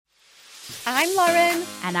I'm Lauren.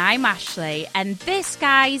 And I'm Ashley. And this,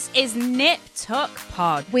 guys, is Nip Tuck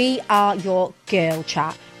Pod. We are your girl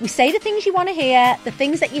chat. We say the things you want to hear, the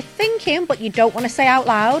things that you're thinking but you don't want to say out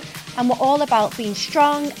loud. And we're all about being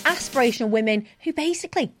strong, aspirational women who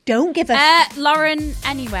basically don't give a... Lauren,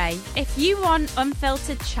 anyway, if you want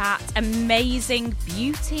unfiltered chat, amazing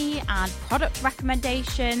beauty and product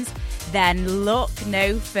recommendations, then look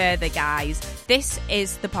no further, guys. This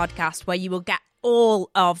is the podcast where you will get all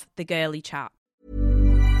of the girly chat.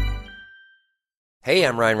 Hey,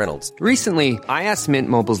 I'm Ryan Reynolds. Recently, I asked Mint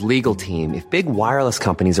Mobile's legal team if big wireless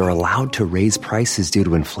companies are allowed to raise prices due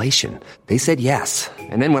to inflation. They said yes.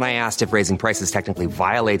 And then when I asked if raising prices technically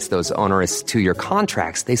violates those onerous two-year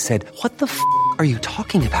contracts, they said, "What the f*** are you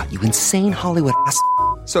talking about, you insane Hollywood ass?"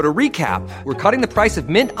 So to recap, we're cutting the price of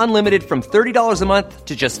Mint Unlimited from $30 a month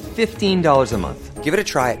to just $15 a month. Give it a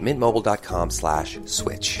try at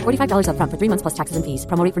mintmobile.com/switch. $45 up front for 3 months plus taxes and fees.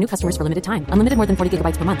 Promo rate for new customers for limited time. Unlimited more than 40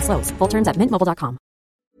 gigabytes per month. Slows full terms at mintmobile.com.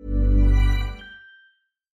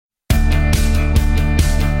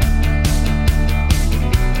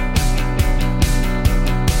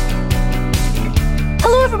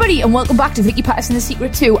 Hello everybody and welcome back to Vicky Patterson The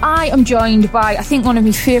Secret 2. I am joined by, I think, one of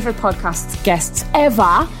my favourite podcast guests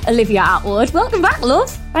ever, Olivia Atwood. Welcome back, love.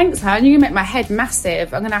 Thanks, hon. You're going to make my head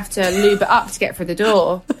massive. I'm going to have to lube it up to get through the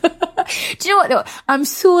door. Do you know what, though? I'm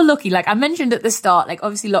so lucky. Like I mentioned at the start, like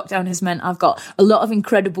obviously lockdown has meant I've got a lot of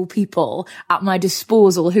incredible people at my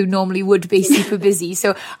disposal who normally would be super busy.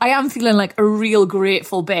 So I am feeling like a real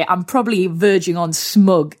grateful bit. I'm probably verging on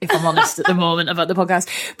smug, if I'm honest, at the moment about the podcast.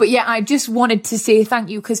 But yeah, I just wanted to say thank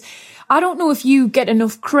you because I don't know if you get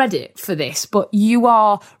enough credit for this, but you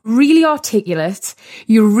are really articulate.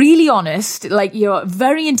 You're really honest. Like you're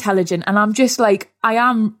very intelligent. And I'm just like, I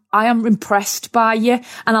am impressed by you.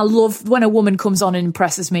 And I love when a woman comes on and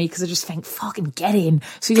impresses me because I just think, fucking get in.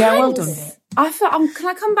 So yeah, well done, mate. I feel, can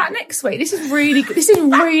I come back next week? This is really good. This is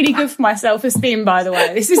really good for my self-esteem, by the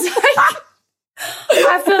way. This is like,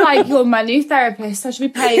 I feel like you're my new therapist. I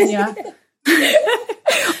should be paying you.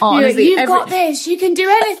 Honestly, you've got this. You can do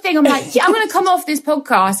anything. I'm like, yeah, I'm going to come off this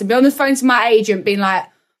podcast and be on the phone to my agent being like,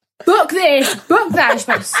 book this, book that. She's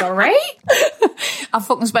like, sorry? I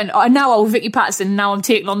fucking spent, now I'm Vicky Patterson, now I'm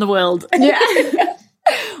taking on the world. Yeah.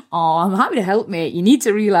 Oh, I'm happy to help, mate. You need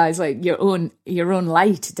to realise like your own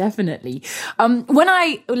light, definitely. When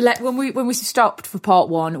we stopped for part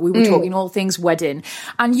one, we were talking all things wedding,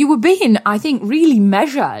 and you were being, I think, really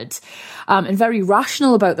measured and very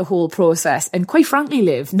rational about the whole process. And quite frankly,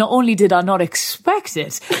 Liv, not only did I not expect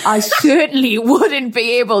it, I certainly wouldn't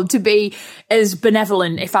be able to be as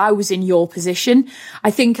benevolent if I was in your position.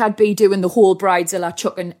 I think I'd be doing the whole bridezilla,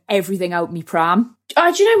 chucking everything out me pram.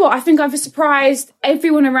 Do you know what? I think I've surprised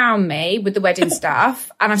everyone around me with the wedding stuff,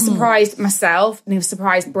 and I've surprised myself, and I've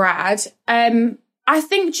surprised Brad. I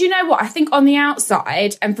think, do you know what? I think on the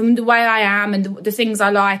outside, and from the way I am and the things I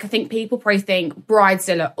like, I think people probably think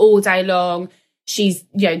bridezilla all day long. She's,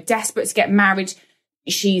 desperate to get married.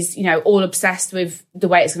 She's, all obsessed with the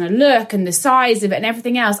way it's going to look and the size of it and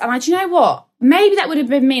everything else. And do you know what? Maybe that would have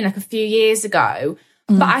been me like a few years ago.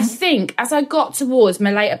 But I think as I got towards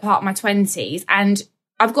my later part of my 20s, and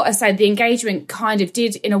I've got to say the engagement kind of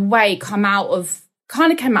did in a way came out of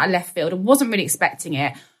left field. I wasn't really expecting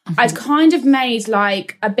it. I'd kind of made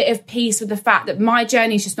like a bit of peace with the fact that my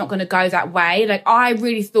journey is just not going to go that way. Like I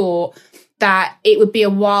really thought that it would be a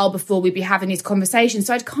while before we'd be having these conversations.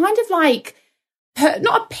 So I'd kind of like put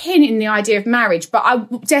not a pin in the idea of marriage, but I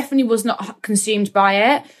definitely was not consumed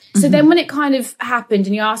by it. So then when it kind of happened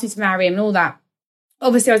and you asked me to marry him and all that,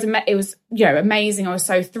 obviously, it was amazing. I was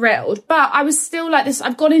so thrilled. But I was still like this.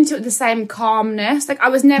 I've gone into it with the same calmness. Like, I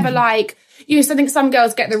was never like, so I think some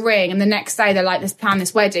girls get the ring and the next day they're like, let's plan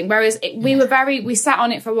this wedding. Whereas we sat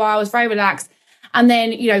on it for a while. I was very relaxed. And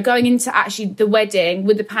then, going into actually the wedding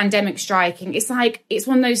with the pandemic striking, it's like, it's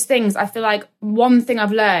one of those things. I feel like one thing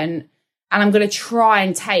I've learned, and I'm going to try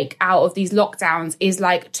and take out of these lockdowns, is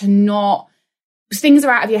like things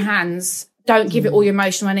are out of your hands. Don't give it all your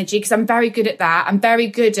emotional energy, because I'm very good at that. I'm very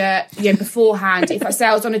good at, beforehand, if I say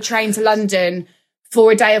I was on a train to London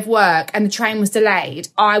for a day of work and the train was delayed,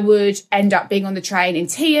 I would end up being on the train in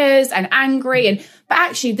tears and angry. But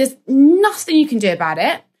actually, there's nothing you can do about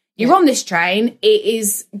it. You're on this train. It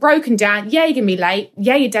is broken down. Yeah, you're going to be late.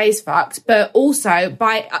 Yeah, your day's fucked. But also,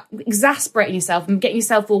 by exasperating yourself and getting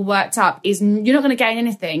yourself all worked up, you're not going to gain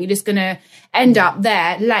anything. You're just going to end up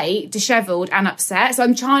there late, dishevelled and upset. So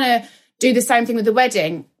I'm trying to do the same thing with the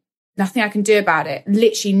wedding. Nothing I can do about it.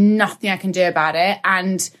 Literally nothing I can do about it.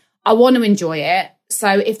 And I want to enjoy it. So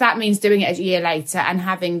if that means doing it a year later and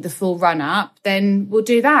having the full run up, then we'll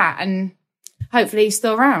do that. And hopefully he's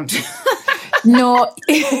still around. No,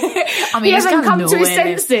 I mean, He hasn't come to his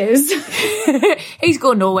nowhere. senses. He's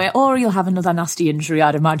going nowhere, or he'll have another nasty injury,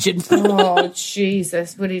 I'd imagine. Oh,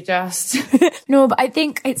 Jesus, would he just? No, but I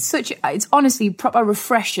think it's honestly proper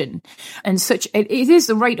refreshing, and it is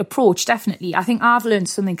the right approach, definitely. I think I've learned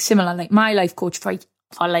something similar. Like, my life coach for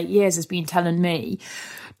like years has been telling me,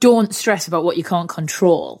 don't stress about what you can't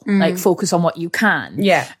control. Like, focus on what you can.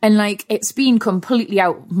 Yeah. And like, it's been completely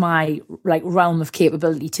out my like realm of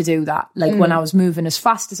capability to do that. Like when I was moving as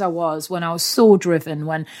fast as I was, when I was so driven,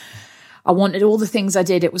 when I wanted all the things I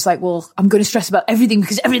did, it was like, well, I'm going to stress about everything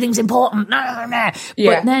because everything's important. Yeah.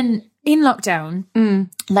 But then in lockdown,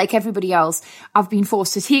 like everybody else, I've been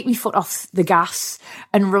forced to take my foot off the gas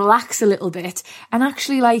and relax a little bit. And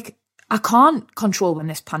actually, like, I can't control when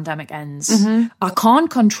this pandemic ends. I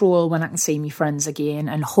can't control when I can see my friends again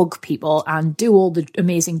and hug people and do all the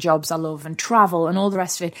amazing jobs I love and travel and all the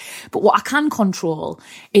rest of it. But what I can control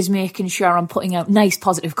is making sure I'm putting out nice,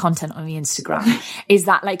 positive content on my Instagram. Is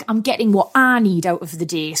that, like, I'm getting what I need out of the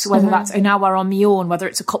day. So whether that's an hour on my own, whether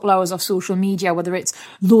it's a couple hours off social media, whether it's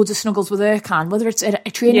loads of snuggles with Ercan, whether it's a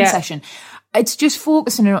training session, it's just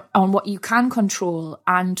focusing on what you can control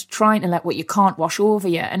and trying to let what you can't wash over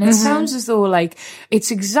you. And it sounds as though, like,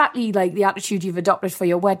 it's exactly like the attitude you've adopted for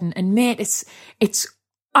your wedding. And mate,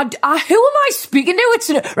 who am I speaking to? It's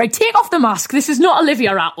right. Take off the mask. This is not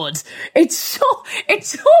Olivia Atwood. It's so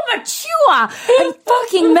mature and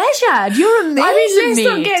fucking measured. You're amazing. I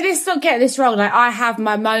mean, mate. let's not get this wrong. Like, I have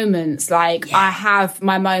my moments. Like, I have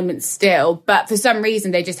my moments still, but for some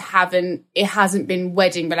reason they just haven't. It hasn't been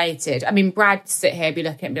wedding related. I mean, Brad sit here, be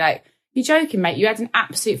looking at me like, "You're joking, mate. You had an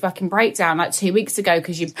absolute fucking breakdown like 2 weeks ago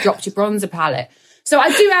because you dropped your bronzer palette." So I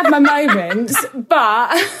do have my moments,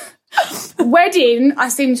 but. Wedding, I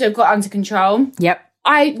seem to have got under control. Yep.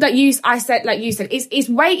 Like you said, it's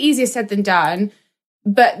way easier said than done.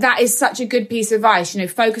 But that is such a good piece of advice. You know,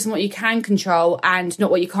 focus on what you can control and not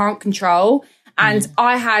what you can't control. And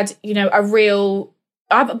I had,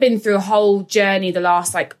 I've been through a whole journey the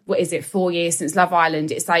last, 4 years since Love Island.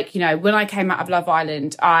 It's like, when I came out of Love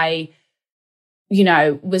Island, I,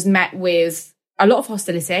 was met with a lot of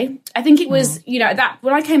hostility. I think it was,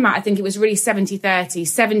 when I came out, I think it was really 70-30,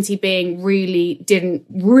 70 being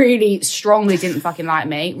strongly didn't fucking like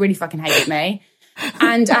me, really fucking hated me.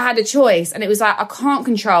 And I had a choice, and it was like, I can't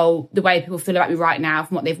control the way people feel about me right now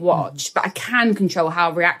from what they've watched, but I can control how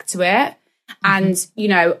I react to it. And,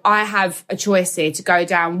 I have a choice here to go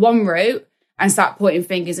down one route and start pointing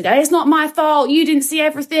fingers and go, it's not my fault, you didn't see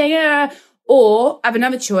everything, Or I have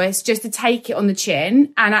another choice just to take it on the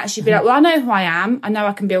chin and actually be like, well, I know who I am. I know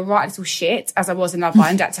I can be a right little shit, as I was in Love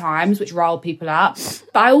Island at times, which riled people up.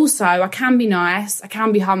 But I can be nice. I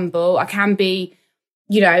can be humble. I can be,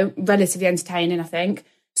 relatively entertaining, I think.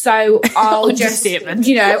 So I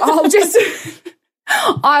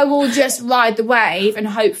will just ride the wave, and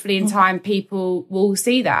hopefully in time people will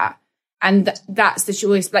see that. And that's the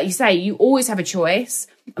choice. Like you say, you always have a choice.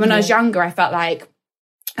 And when I was younger, I felt like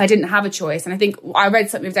I didn't have a choice. And I think I read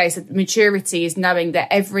something the other day that said maturity is knowing that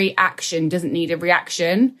every action doesn't need a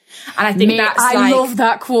reaction. And I think I love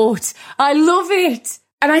that quote. I love it.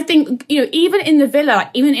 And I think, even in the villa,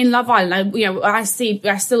 like even in Love Island, I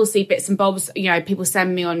still see bits and bobs, people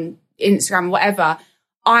send me on Instagram, whatever.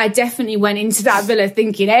 I definitely went into that villa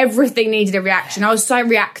thinking everything needed a reaction. I was so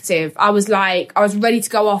reactive. I was ready to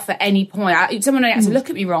go off at any point. Someone had to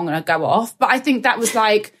look at me wrong and I'd go off. But I think that was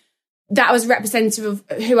representative of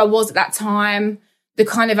who I was at that time. I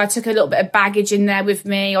took a little bit of baggage in there with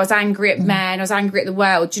me. I was angry at men. I was angry at the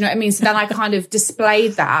world. Do you know what I mean? So then I kind of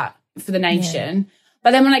displayed that for the nation. Yeah.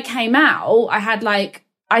 But then when I came out, I had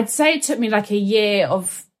I'd say it took me a year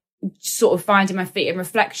of sort of finding my feet in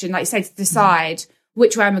reflection, like you say, to decide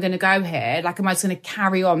which way am I going to go here? Like, am I just going to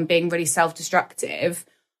carry on being really self-destructive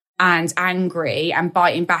and angry and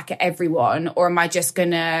biting back at everyone? Or am I just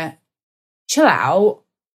going to chill out,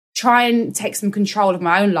 try and take some control of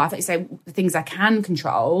my own life, like you say, the things I can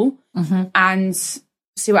control, and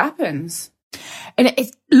see what happens?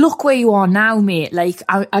 And look where you are now, mate. Like,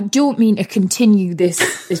 I don't mean to continue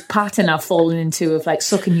this pattern I've fallen into of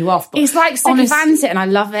sucking you off. But it's like sycophantic, and I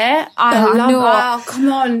love it. I love it. Oh,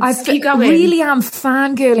 come on, keep going. Really am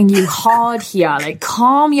fangirling you hard here.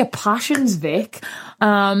 Calm your passions, Vic.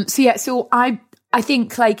 So I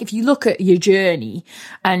think if you look at your journey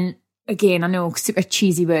and again, I know it's a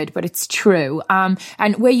cheesy word, but it's true. And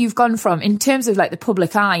where you've gone from in terms of like the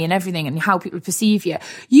public eye and everything and how people perceive you,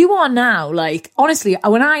 you are now like, honestly,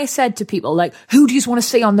 when I said to people like, who do you just want to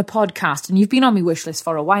see on the podcast? And you've been on my wish list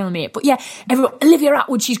for a while, mate. But yeah, everyone, Olivia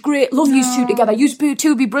Attwood, she's great. Love you two together. You two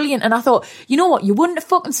would be brilliant. And I thought, you know what? You wouldn't have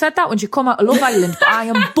fucking said that when you come out of Love Island, but I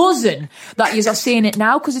am buzzing that you are saying it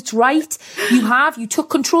now because it's right. You took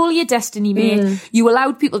control of your destiny, mate. You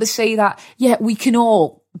allowed people to say that, yeah, we can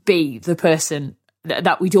all be the person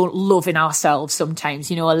that we don't love in ourselves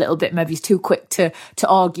sometimes, you know, a little bit maybe too quick to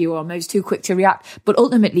argue or maybe too quick to react. But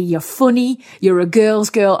ultimately, you're funny, you're a girl's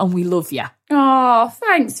girl, and we love you. Oh,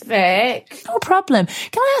 thanks, Vic. No problem.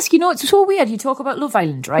 Can I ask, you know, it's so weird, you talk about Love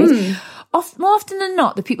Island, right? More often than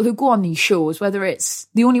not, the people who go on these shows, whether it's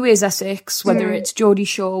The Only Way is Essex, whether it's Geordie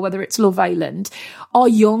Shore, whether it's Love Island, are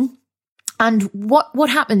young. And what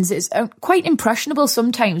happens is quite impressionable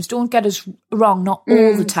sometimes. Don't get us wrong, not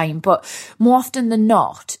all the time, but more often than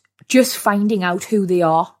not, just finding out who they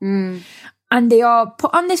are. And they are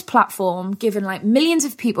put on this platform, given like millions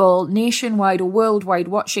of people nationwide or worldwide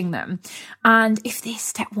watching them. And if they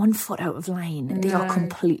step 1 foot out of line, they are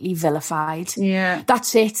completely vilified. Yeah.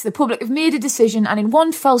 That's it. The public have made a decision and in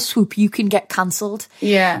one fell swoop, you can get cancelled.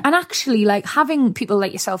 Yeah. And actually, like having people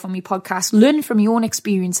like yourself on my podcast, learn from your own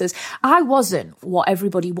experiences. I wasn't what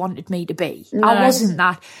everybody wanted me to be. No. I wasn't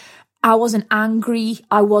that. I wasn't angry.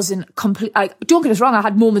 I wasn't complete. Don't get us wrong. I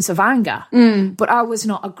had moments of anger, but I was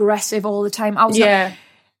not aggressive all the time. I was not,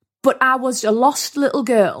 but I was a lost little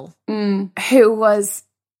girl who was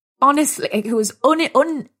honestly, who was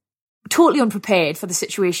totally unprepared for the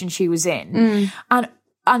situation she was in,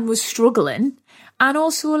 and was struggling, and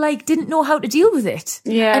also like didn't know how to deal with it.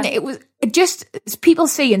 Yeah, and it was. Just people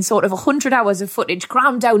seeing sort of 100 hours of footage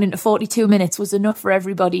crammed down into 42 minutes was enough for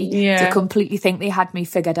everybody to completely think they had me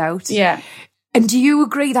figured out. Yeah. And do you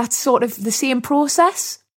agree that's sort of the same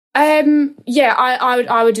process? Yeah,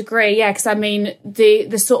 I would agree. Yeah, because I mean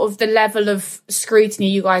the sort of the level of scrutiny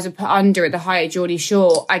you guys are put under at the height of Geordie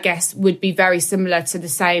Shore, I guess, would be very similar to the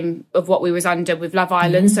same of what we was under with Love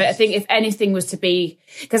Island. So I think if anything was to be,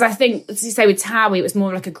 because I think, as you say, with Towie, it was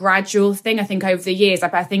more like a gradual thing. I think over the years,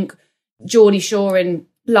 I think Geordie Shore and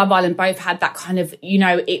Love Island both had that kind of, you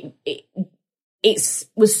know, it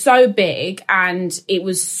was so big and it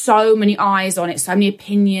was so many eyes on it, so many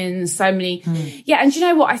opinions, so many. Yeah, and you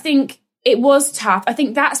know what? I think it was tough. I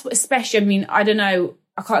think that's what, especially, I mean, I don't know,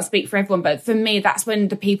 I can't speak for everyone, but for me, that's when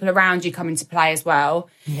the people around you come into play as well.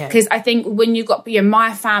 Because I think when you got,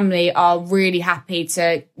 my family are really happy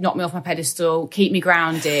to knock me off my pedestal, keep me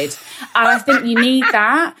grounded. And I think you need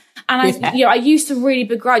that. And I used to really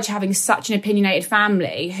begrudge having such an opinionated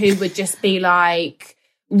family who would just be like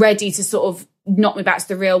ready to sort of knock me back to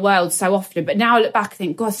the real world so often. But now I look back and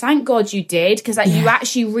think, God, thank God you did, because you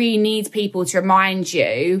actually really need people to remind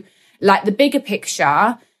you like the bigger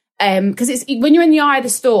picture. Because it's when you're in the eye of the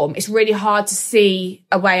storm, it's really hard to see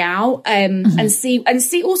a way out, and see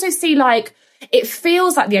like it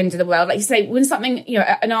feels like the end of the world. Like you say, when something, you know,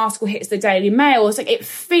 an article hits the Daily Mail, it's like it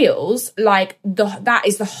feels like that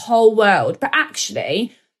is the whole world. But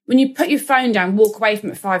actually, when you put your phone down, walk away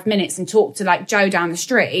from it 5 minutes and talk to like Joe down the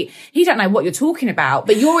street, he don't know what you're talking about,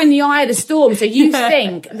 but you're in the eye of the storm. So you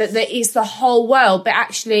think that it's the whole world, but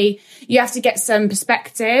actually you have to get some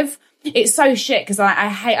perspective. It's so shit because I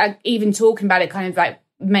hate even talking about it kind of like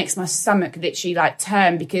makes my stomach literally like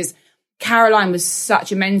turn, because Caroline was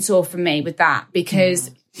such a mentor for me with that,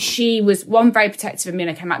 because she was very protective of me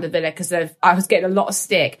when I came out of the villa because I was getting a lot of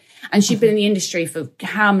stick, and she'd been in the industry for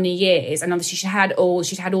how many years, and obviously she'd had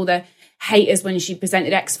all the haters when she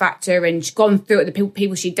presented X Factor, and she'd gone through it, the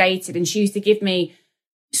people she dated, and she used to give me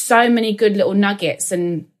so many good little nuggets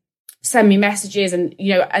and send me messages, and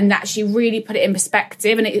you know, and that she really put it in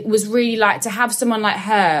perspective. And it was really like to have someone like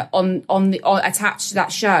her on attached to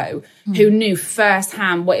that show who knew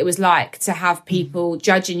firsthand what it was like to have people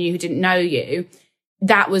judging you who didn't know you.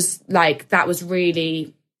 That was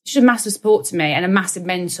really, she's a massive support to me and a massive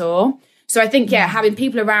mentor. So I think, having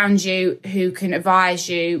people around you who can advise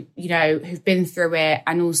you, you know, who've been through it,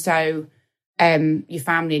 and also your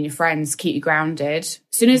family and your friends keep you grounded. As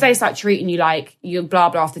soon as they start treating you like you're blah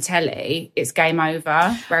blah off the telly, it's game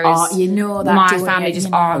over. Whereas my family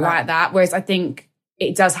just aren't like that. Whereas I think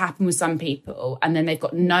it does happen with some people, and then they've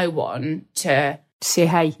got no one to say,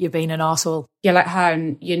 "Hey, you're being an arsehole." Yeah, like her,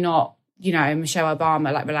 and you're not, you know, Michelle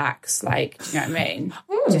Obama. Like, relax. Like, do you know what I mean?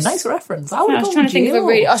 Nice reference. I was trying to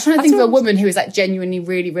think of a woman who is like genuinely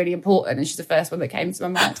really, really important, and she's the first one that came to my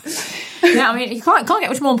mind. Yeah, I mean, you can't get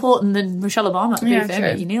much more important than Michelle Obama.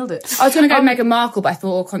 You nailed it. I was going to go Meghan Markle, but I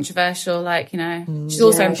thought controversial. Like, you know, she's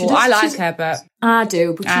also important. I like her, but I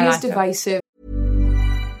do, but she is divisive.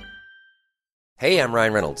 Hey, I'm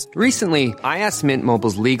Ryan Reynolds. Recently, I asked Mint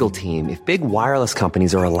Mobile's legal team if big wireless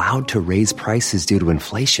companies are allowed to raise prices due to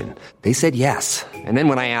inflation. They said yes. And then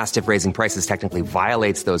when I asked if raising prices technically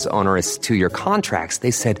violates those onerous 2-year contracts, they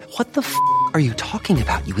said, "What the f*** are you talking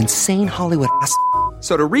about, you insane Hollywood ass?"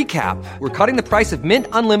 So to recap, we're cutting the price of Mint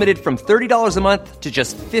Unlimited from $30 a month to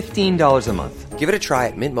just $15 a month. Give it a try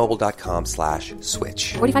at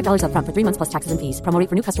mintmobile.com/switch. $45 up front for 3 months plus taxes and fees. Promo rate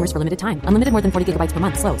for new customers for limited time. Unlimited more than 40 gigabytes per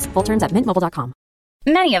month. Slows full terms at mintmobile.com.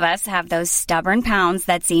 Many of us have those stubborn pounds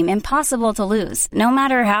that seem impossible to lose, no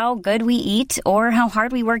matter how good we eat or how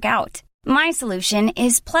hard we work out. My solution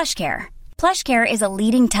is PlushCare. PlushCare is a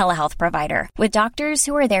leading telehealth provider with doctors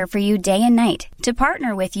who are there for you day and night to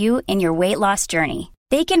partner with you in your weight loss journey.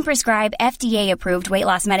 They can prescribe FDA-approved weight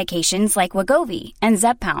loss medications like Wegovy and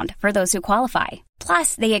Zepbound for those who qualify.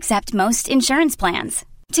 Plus, they accept most insurance plans.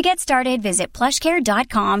 To get started, visit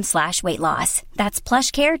plushcare.com/weightloss. That's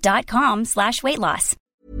plushcare.com/weightloss.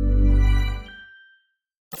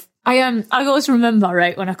 I always remember,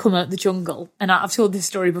 right, when I come out the jungle, and I've told this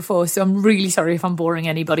story before, so I'm really sorry if I'm boring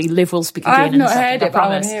anybody. Liv will speak again. I've not heard it, but I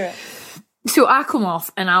want to hear it. So I come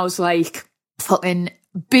off, and I was like, fucking,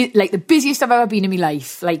 like the busiest I've ever been in my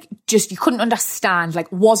life. Like, just, you couldn't understand,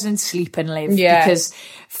 like, wasn't sleeping, Liv. Yeah. Because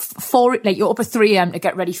like, you're up at 3 a.m. to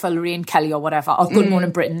get ready for Lorraine Kelly or whatever, or Good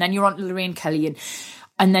Morning Britain, then you're on to Lorraine Kelly,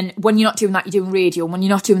 and then when you're not doing that, you're doing radio. And when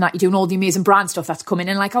you're not doing that, you're doing all the amazing brand stuff that's coming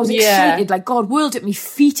in. Like, I was excited, like, God, world at me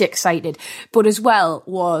feet excited. But as well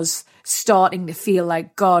was starting to feel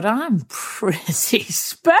like, God, I'm pretty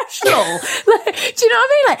special. Like, do you know what I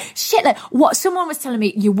mean? Like, shit, like, what someone was telling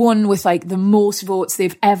me, you won with, like, the most votes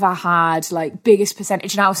they've ever had, like, biggest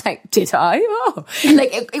percentage. And I was like, did I? Oh.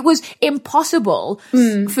 Like, it was impossible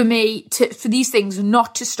for me for these things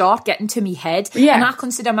not to start getting to me head. Yeah. And I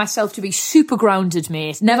consider myself to be super grounded,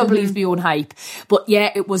 mate. Never believed my own hype. But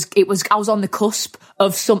yeah, I was on the cusp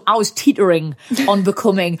of I was teetering on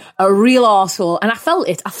becoming a real arsehole. And I felt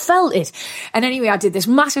it. And anyway, I did this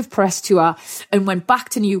massive press tour and went back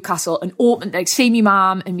to Newcastle and opened, like, see me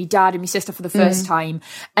mum and me dad and my sister for the first time.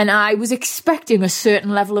 And I was expecting a certain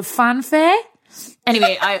level of fanfare.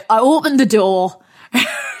 Anyway, I opened the door,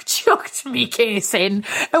 chucked me case in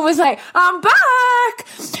and was like, I'm back.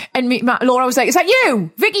 And Laura was like, is that you?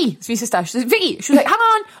 Vicky. It's my sister. She said, Vicky. She was like, hang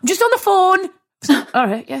on, I'm just on the phone. All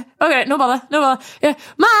right, yeah. Okay, no bother. Yeah.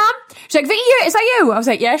 Mum. She's like, Vicky, is that you? I was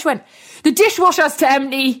like, yeah. She went, the dishwasher's to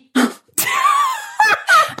empty.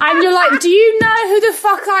 And you're like, do you know who the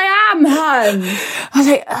fuck I am, hun? I was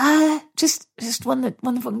like, just won the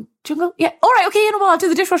fucking jungle. Yeah, all right, okay, you know what, I'll do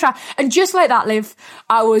the dishwasher. And just like that, Liv,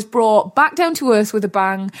 I was brought back down to earth with a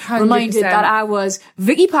bang, 100%. Reminded that I was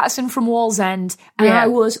Vicky Patterson from Wallsend, and I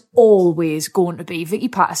was always going to be Vicky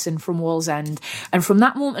Patterson from Wallsend. And from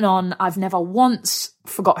that moment on, I've never once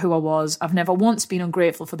forgot who I was. I've never once been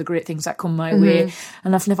ungrateful for the great things that come my way,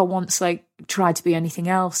 and I've never once, like, tried to be anything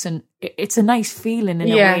else. And it's a nice feeling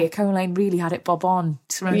in a way. Caroline really had it bob on.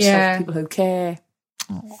 Surround yourself with people who care.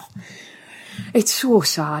 Oh. It's so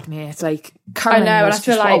sad, mate. It's like, Caroline, I know, and I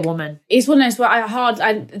feel like a woman. It's one of those where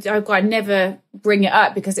I never bring it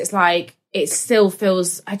up because it's like, it still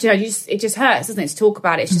feels, I don't know, it just hurts, doesn't it, to talk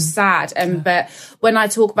about it? It's just sad. But when I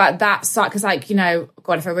talk about that side, because, like, you know,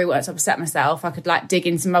 God, if I really wanted to upset myself, I could, like, dig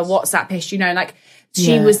into my WhatsApp history, you know, like,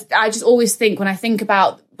 she was, I just always think, when I think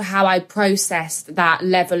about how I processed that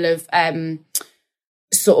level of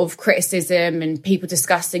sort of criticism and people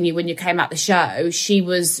discussing you when you came out the show, she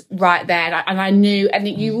was right there. And I knew, and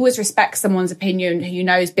you always respect someone's opinion who you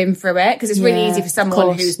know has been through it, because it's really easy for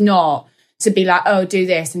someone who's not to be like, oh, do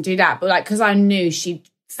this and do that. But, like, because I knew she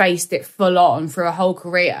faced it full on for a whole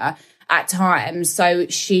career at times. So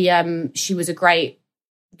she was a great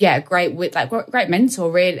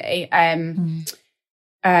mentor, really.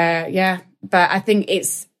 But I think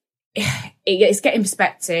it's getting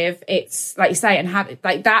perspective. It's like you say, and have it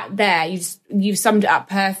like that there. You've summed it up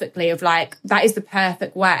perfectly of, like, that is the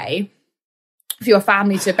perfect way for your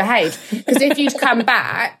family to behave. Because if you'd come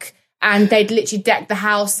back and they'd literally decked the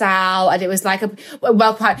house out, and it was like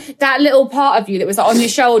that little part of you that was, like, on your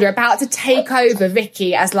shoulder about to take over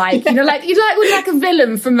Vicky as, like, you know, like you're like a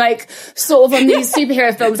villain from, like, sort of on these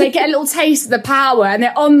superhero films. They get a little taste of the power and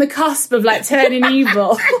they're on the cusp of, like, turning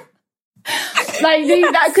evil. Like,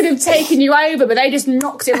 that could have taken you over, but they just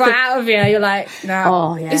knocked it right out of you. You're like,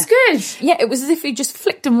 no, it's good. Yeah, it was as if he just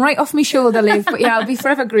flicked them right off my shoulder, Liv. But yeah, I'll be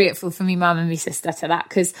forever grateful for me mum and my sister to that,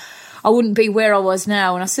 because I wouldn't be where I was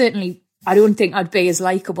now, and I certainly I don't think I'd be as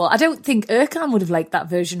likeable. I don't think Erkan would have liked that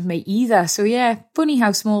version of me either. So yeah, funny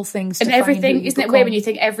how small things. And everything, isn't it weird when you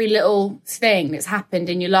think every little thing that's happened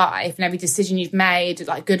in your life and every decision you've made,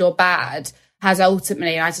 like good or bad, has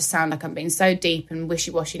ultimately, and I just sound like I'm being so deep and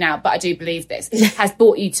wishy-washy now, but I do believe this, has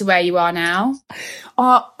brought you to where you are now?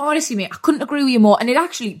 Honestly, mate, I couldn't agree with you more. And it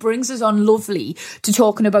actually brings us on lovely to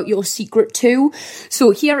talking about your secret too.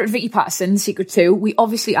 So here at Vicky Patterson, Secret 2, we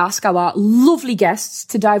obviously ask our lovely guests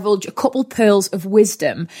to divulge a couple pearls of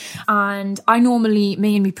wisdom. And I normally,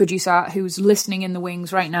 me and my producer, who's listening in the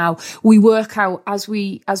wings right now, we work out as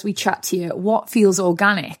we chat to you what feels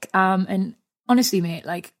organic. And honestly, mate,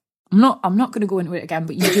 like, I'm not going to go into it again,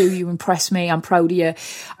 but you impress me. I'm proud of you.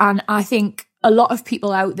 And I think a lot of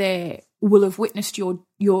people out there will have witnessed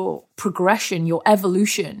your progression, your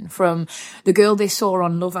evolution from the girl they saw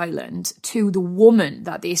on Love Island to the woman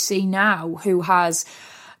that they see now, who has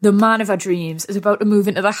the man of her dreams, is about to move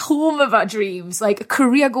into the home of her dreams, like a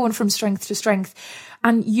career going from strength to strength.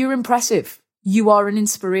 And you're impressive. You are an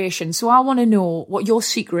inspiration. So I want to know what your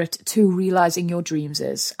secret to realising your dreams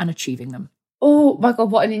is and achieving them. Oh my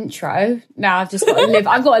God, what an intro. Now I've just got to live.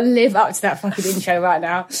 I've got to live up to that fucking intro right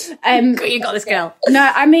now. You got this, girl. No,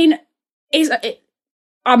 I mean,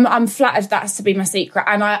 I'm flattered that's to be my secret.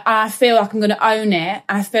 And I feel like I'm going to own it.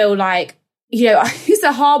 I feel like, you know, it's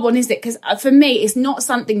a hard one, isn't it? Because for me, it's not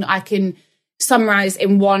something that I can summarise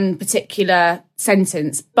in one particular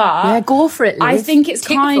sentence. But yeah, go for it, Liz. I think it's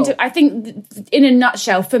I think in a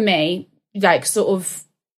nutshell, for me, like sort of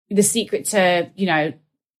the secret to, you know,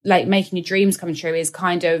 like making your dreams come true is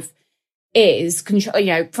control, you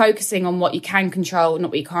know, focusing on what you can control, not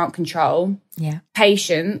what you can't control. Yeah.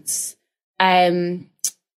 Patience. And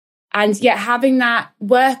yet having that,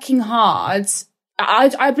 working hard.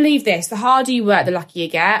 I believe this, the harder you work, the luckier you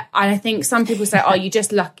get. And I think some people say, oh, you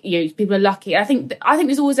just lucky, people are lucky. I think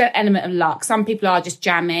there's always an element of luck. Some people are just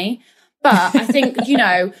jammy. But I think, you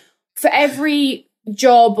know, for every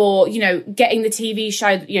job or, you know, getting the TV show,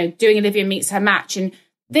 you know, doing Olivia Meets Her Match, and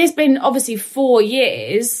there's been obviously 4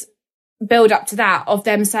 years build up to that of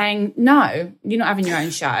them saying, no, you're not having your own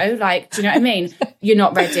show. Like, do you know what I mean? You're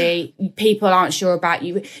not ready. People aren't sure about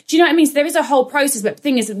you. Do you know what I mean? So there is a whole process. But the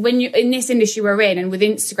thing is, when you're in this industry we're in and with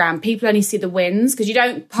Instagram, people only see the wins because you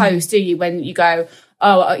don't post, do you, when you go,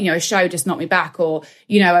 oh, you know, a show just knocked me back, or,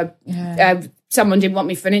 you know, someone didn't want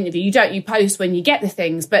me for an interview. You post when you get the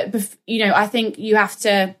things. But, you know, I think you have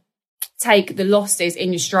to take the losses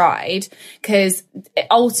in your stride, because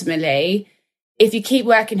ultimately, if you keep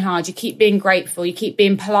working hard, you keep being grateful, you keep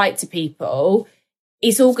being polite to people,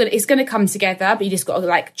 it's going to come together, but you just got to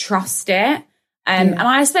like trust it. And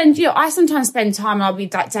I sometimes spend time, I'll be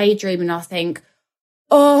like daydreaming, I'll think,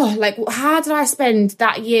 oh, like, how did I spend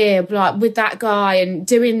that year like with that guy and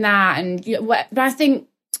doing that? And but I think,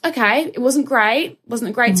 okay, it wasn't great, wasn't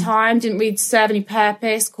a great time, didn't really serve any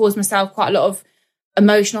purpose, caused myself quite a lot of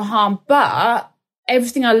emotional harm, but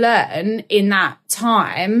everything I learned in that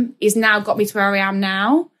time is now got me to where I am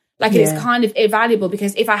now. Like, it's kind of invaluable,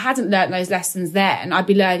 because if I hadn't learned those lessons then, I'd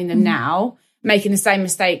be learning them now, making the same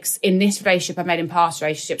mistakes in this relationship I made in past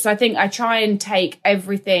relationships. So I think I try and take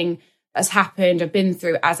everything that's happened, I've been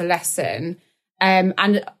through, as a lesson.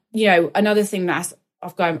 And, you know, another thing I'm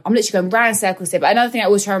literally going round in circles here, but another thing I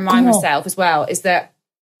always try to remind myself as well is that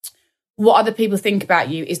what other people think about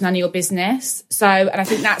you is none of your business. So, and I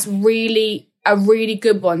think that's really a really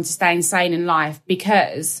good one to stay sane in life,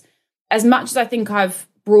 because as much as I think I've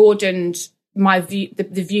broadened my view,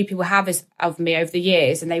 the view people have of me over the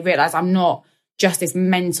years, and they realise I'm not just this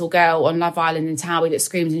mental girl on Love Island in Towie that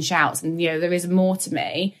screams and shouts, and, you know, there is more to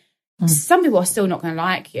me. Some people are still not going to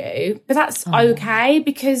like you, but that's okay,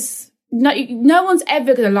 because no one's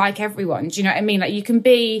ever going to like everyone. Do you know what I mean? Like, you can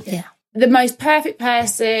be the most perfect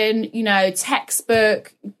person, you know,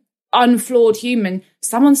 textbook, unflawed human,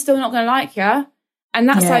 someone's still not going to like you, and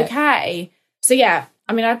that's okay. So yeah,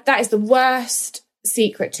 I mean, that is the worst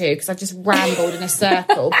secret too, because I've just rambled in a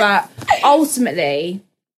circle. But ultimately,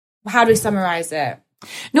 how do we summarise it?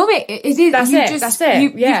 No, mate, it is. That's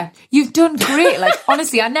it. You've done great. Like,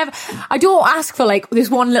 honestly, I don't ask for like this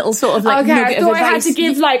one little sort of like nugget of advice. I had to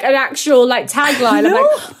give like an actual like tagline. No. I'm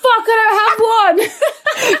like, fuck, I don't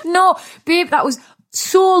have one. No, babe, that was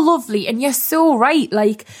so lovely, and you're so right.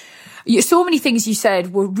 Like, so many things you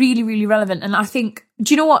said were really, really relevant. And I think,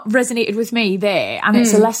 do you know what resonated with me there? And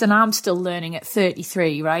it's a lesson I'm still learning at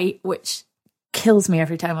 33, right? Which kills me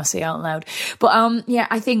every time I say it out loud. But yeah,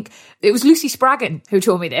 I think it was Lucy Spraggan who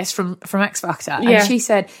told me this from X Factor. And she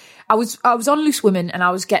said, I was on Loose Women and I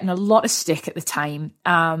was getting a lot of stick at the time.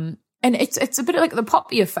 And it's a bit like the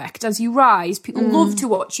Poppy effect. As you rise, people love to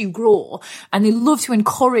watch you grow, and they love to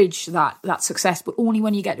encourage that success, but only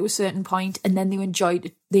when you get to a certain point, and then they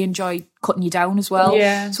enjoy cutting you down as well.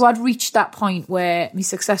 Yeah. So I'd reached that point where my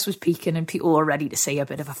success was peaking and people were ready to see a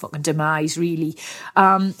bit of a fucking demise, really.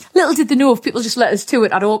 Little did they know, if people just let us to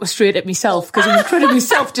it, I'd orchestrate it myself, because I'm incredibly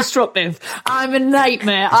self-destructive. I'm a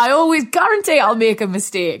nightmare. I always guarantee I'll make a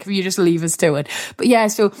mistake if you just leave us to it. But yeah,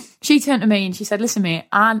 so she turned to me and she said, listen, mate,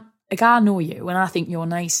 I know you and I think you're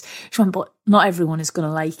nice. She went, but not everyone is going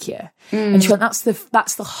to like you. And she went, that's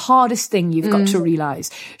the hardest thing you've got to realise.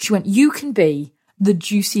 She went, you can be the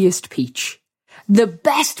juiciest peach, the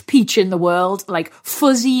best peach in the world, like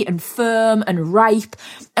fuzzy and firm and ripe.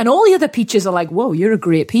 And all the other peaches are like, whoa, you're a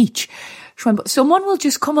great peach. She went, but someone will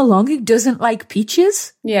just come along who doesn't like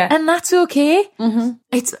peaches. Yeah. And that's okay. Mm-hmm.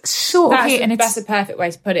 It's so okay. And that's a perfect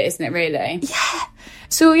way to put it, isn't it, really? Yeah.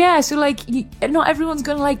 So like, not everyone's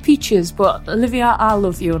going to like peaches, but Olivia, I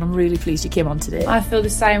love you and I'm really pleased you came on today. I feel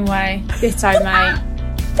the same way. Ditto, mate.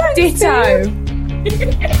 Thanks, Ditto.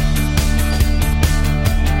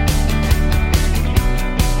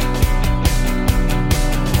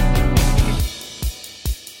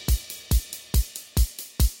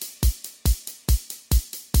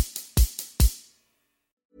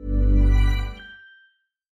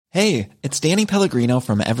 Hey, it's Danny Pellegrino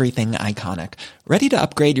from Everything Iconic. Ready to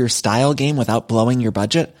upgrade your style game without blowing your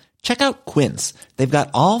budget? Check out Quince. They've got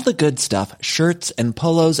all the good stuff, shirts and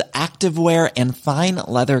polos, activewear, and fine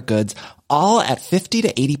leather goods, all at 50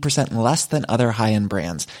 to 80% less than other high-end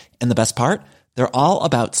brands. And the best part? They're all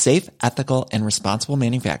about safe, ethical, and responsible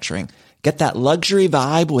manufacturing. Get that luxury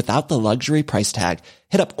vibe without the luxury price tag.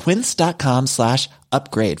 Hit up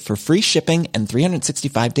quince.com/upgrade for free shipping and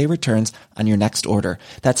 365-day returns on your next order.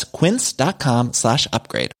 That's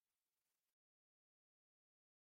quince.com/upgrade.